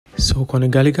So Conor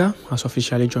Gallagher has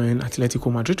officially joined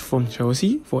Athletico Madrid from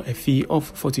Chelsea for a fee of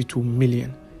 42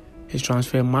 million. His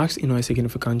transfer marks a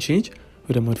significant change,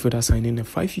 with the midfielder signing a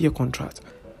 5-year contract.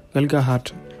 Gallagher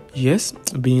had,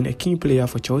 been a key player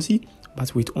for Chelsea,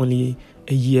 but with only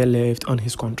a year left on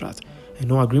his contract and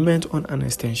no agreement on an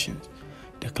extension.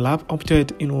 The club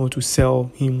opted, to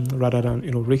sell him rather than,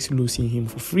 risk losing him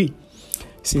for free.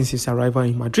 Since his arrival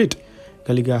in Madrid,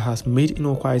 Gallagher has made,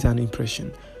 quite an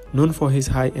impression. Known for his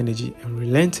high energy and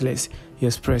relentless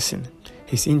pressing.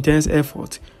 His intense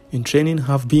effort in training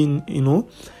have been,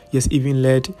 even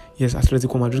led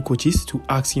Athletico Madrid coaches to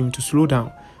ask him to slow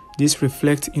down. This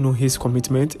reflects, his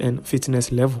commitment and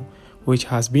fitness level, which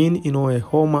has been, a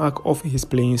hallmark of his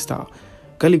playing style.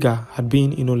 Gallagher had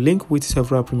been, linked with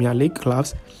several Premier League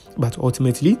clubs, but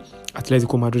ultimately,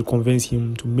 Athletico Madrid convinced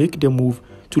him to make the move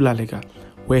to La Liga,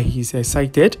 where he is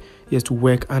excited to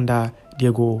work under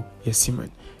Diego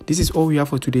Simeone. This is all we have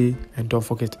for today, and don't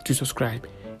forget to subscribe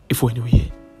if you're new here.